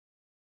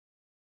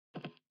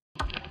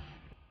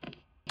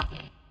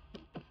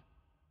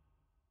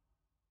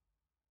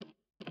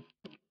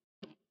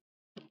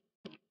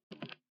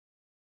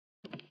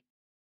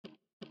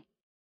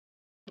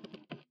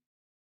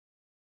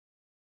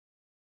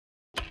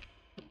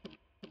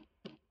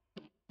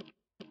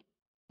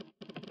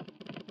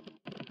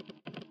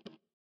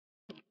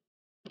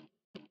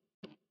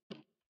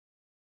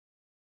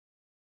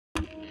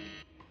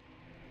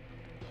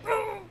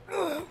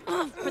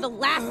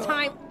last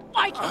time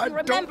I can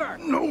remember. I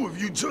don't know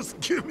if you just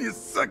give me a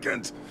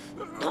second.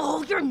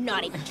 Oh, you're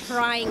not even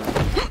trying.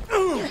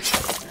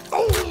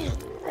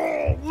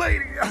 Oh,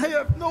 lady, I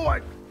have no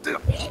idea.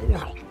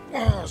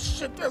 Oh,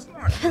 shit, that's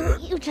not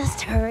good. You just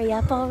hurry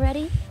up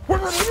already.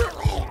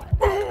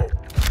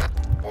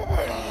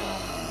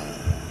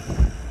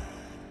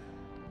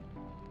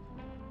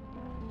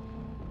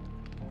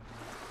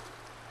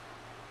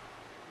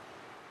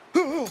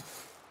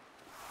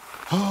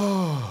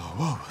 Oh,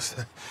 what was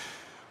that?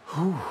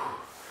 Whew.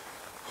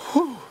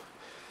 Whew.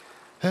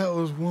 That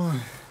was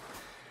one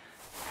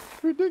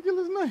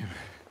ridiculous name.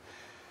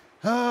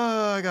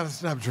 I gotta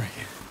stop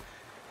drinking.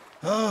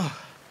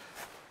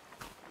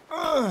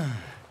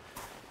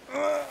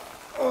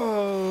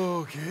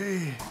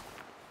 Okay.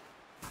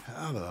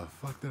 How the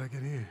fuck did I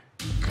get here?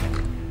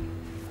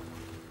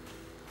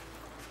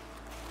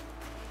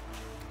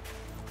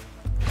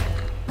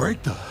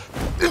 Break the...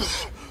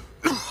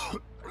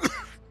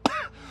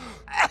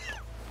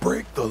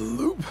 Break the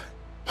loop?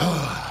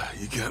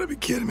 You gotta be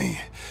kidding me.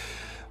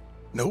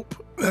 Nope,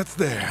 that's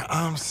there.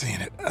 I'm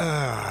seeing it.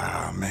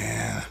 Ah,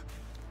 man.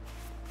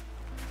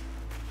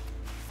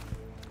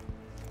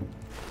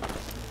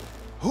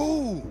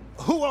 Who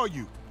are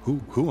you?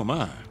 Who am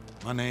I?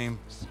 My name,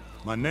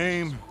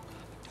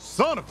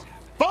 son of a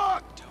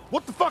fuck!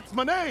 What the fuck's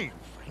my name?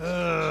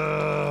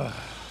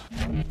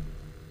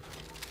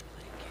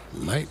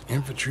 Light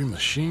infantry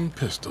machine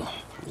pistol.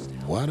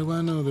 Why do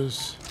I know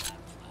this?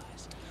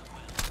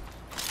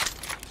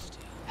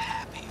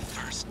 Happy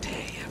first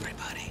day,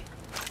 everybody.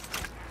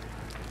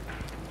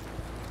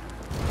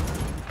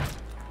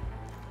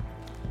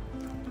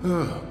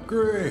 Oh,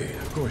 great.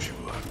 Of course you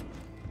would.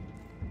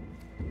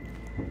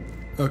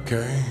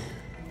 Okay.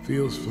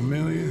 Feels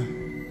familiar.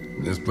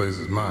 This place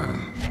is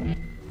mine.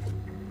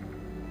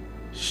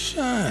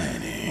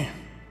 Shiny.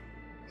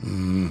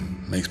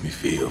 Makes me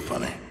feel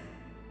funny.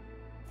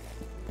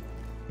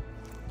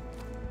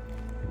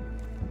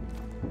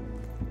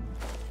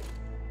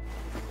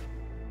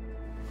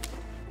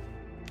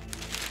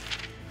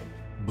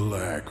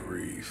 Black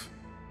Reef.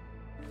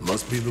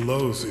 Must be the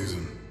low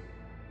season.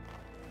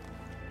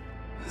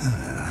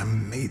 I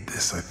made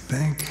this, I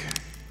think.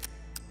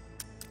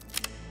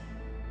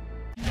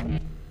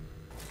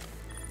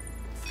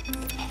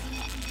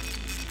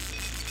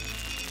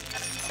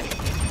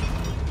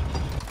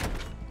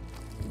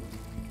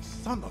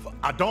 Son of a...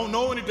 I don't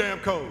know any damn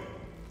code.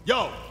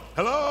 Yo,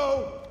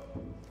 hello?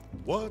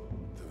 What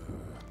the...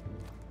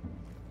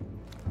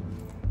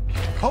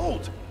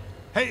 Colt!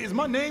 Hey, is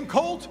my name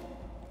Colt?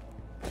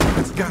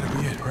 That's gotta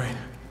be it, right?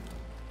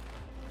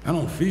 I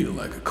don't feel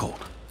like a Colt.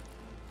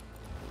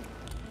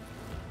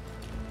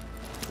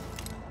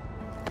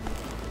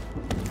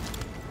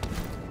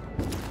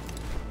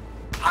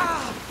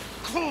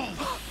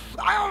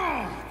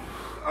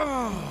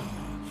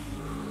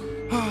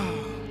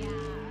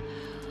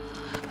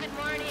 Good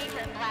morning,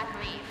 Black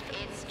Reef.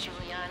 It's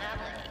Juliana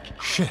Blake.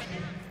 Shit,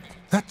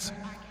 that's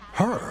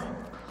her.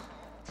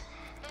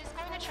 Who's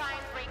going to try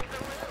and break the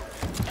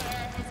loop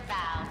and is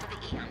bound to the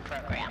Eon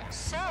program.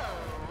 So,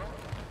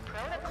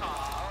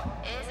 protocol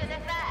is in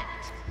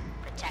effect.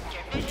 Protect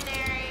your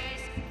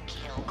visionaries,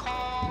 kill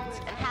cults,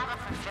 and have a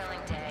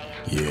fulfilling day.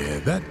 Yeah,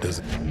 that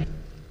doesn't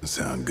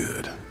sound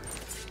good.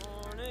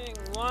 Morning,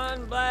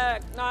 one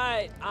black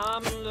night.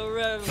 I'm the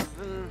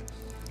Reverend.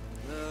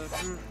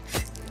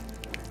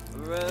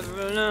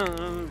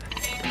 Reverend.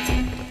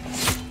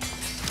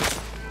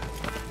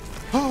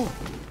 Oh,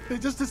 they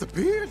just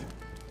disappeared?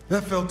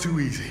 That felt too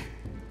easy.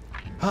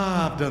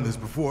 I've done this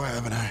before,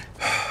 haven't I?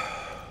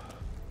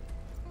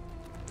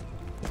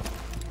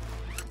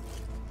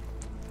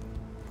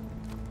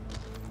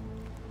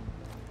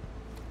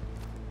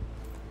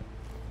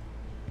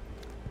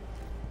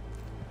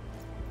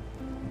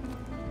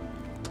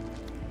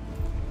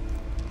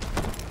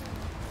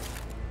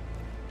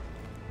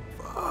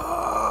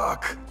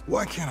 Fuck!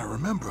 Why can't I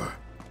remember?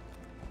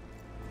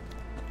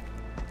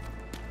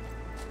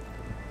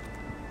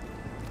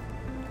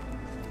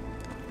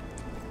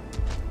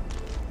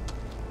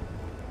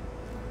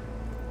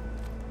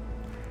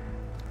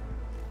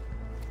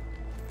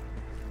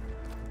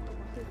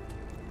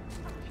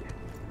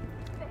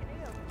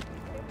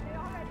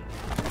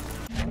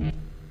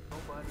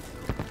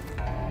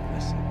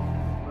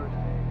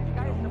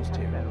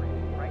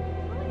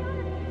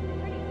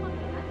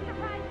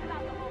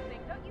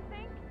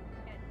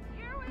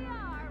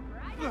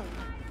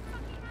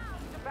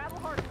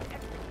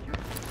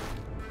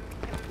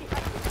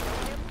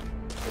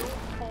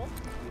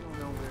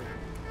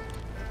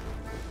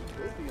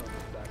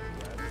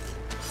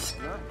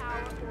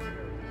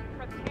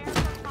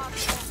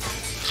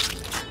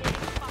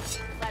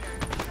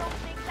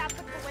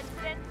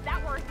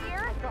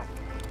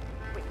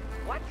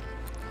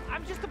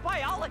 I'm just a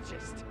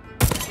biologist.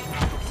 Better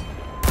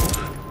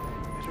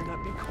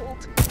not be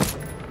cold.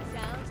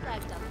 Sounds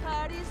like the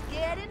party's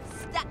getting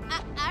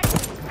started.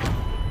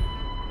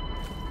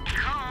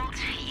 Colt,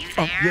 you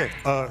Oh, there?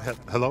 yeah,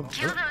 hello?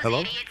 Kill those Hello?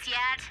 idiots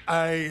yet?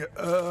 I,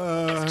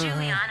 It's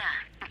Juliana,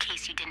 in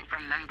case you didn't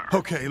remember.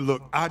 Okay,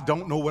 look, I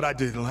don't know what I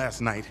did last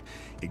night.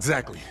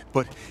 Exactly.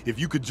 But if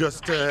you could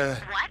just,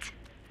 What?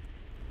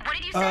 What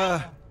did you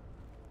say?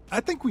 I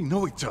think we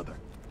know each other.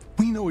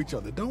 We know each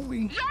other, don't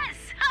we? Yes!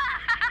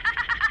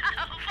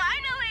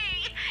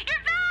 Finally!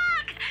 You're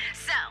back!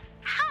 So,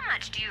 how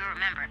much do you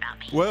remember about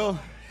me? Well,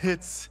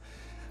 it's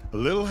a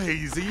little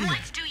hazy.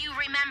 What do you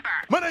remember?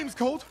 My name's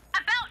Colt.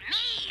 About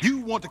me! You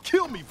want to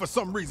kill me for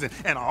some reason,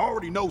 and I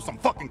already know some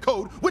fucking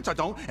code, which I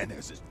don't, and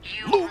there's this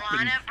You loop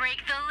wanna and...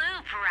 break the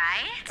loop,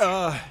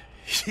 right?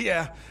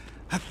 Yeah,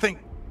 I think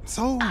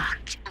so.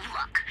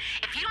 Look,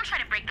 if you don't try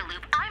to break the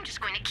loop, I'm just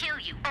going to kill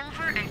you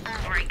over and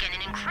over again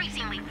in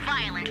increasingly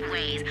violent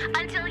ways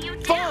until you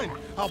do. Fine,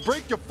 I'll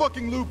break your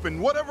fucking loop, and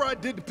whatever I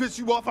did to piss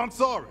you off, I'm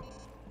sorry.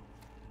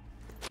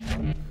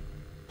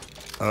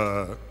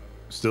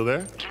 Still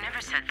there? You never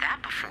said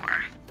that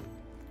before.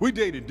 We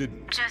dated,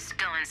 didn't we? Just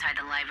go inside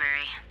the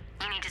library.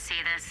 You need to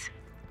see this.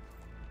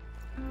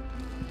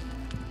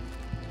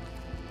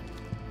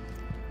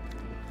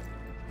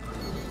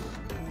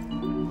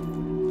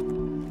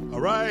 All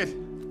right,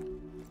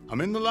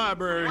 I'm in the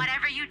library.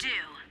 Whatever you do,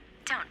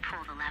 don't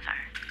pull the lever.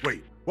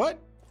 Wait, what?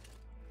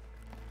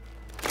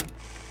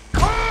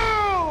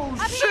 Oh,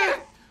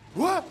 shit!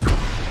 What?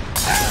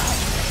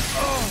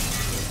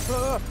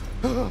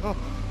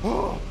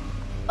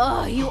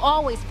 Oh, you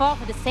always fall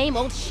for the same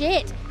old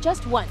shit.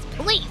 Just once,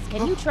 please.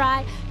 Can you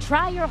try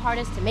your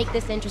hardest to make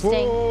this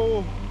interesting?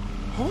 Whoa.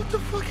 What the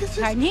fuck is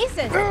this?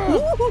 Carnices!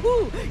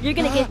 Ooh, you're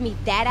gonna give me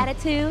that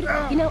attitude?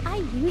 You know, I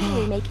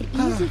usually make it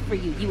easy for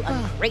you, you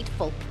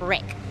ungrateful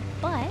prick.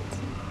 But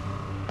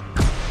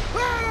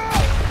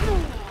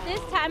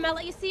this time I'll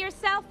let you see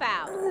yourself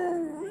out.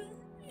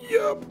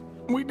 Yup,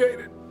 we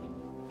dated.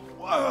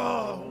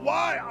 Whoa,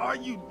 why are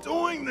you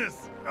doing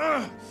this?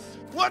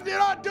 What did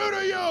I do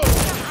to you?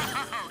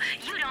 Oh,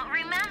 you don't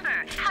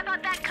remember. How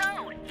about that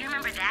code? You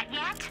remember that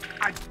yet?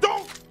 I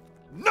don't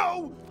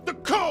know the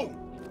code.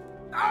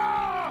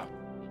 Ah!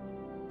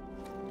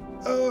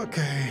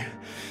 Okay,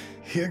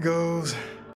 here goes.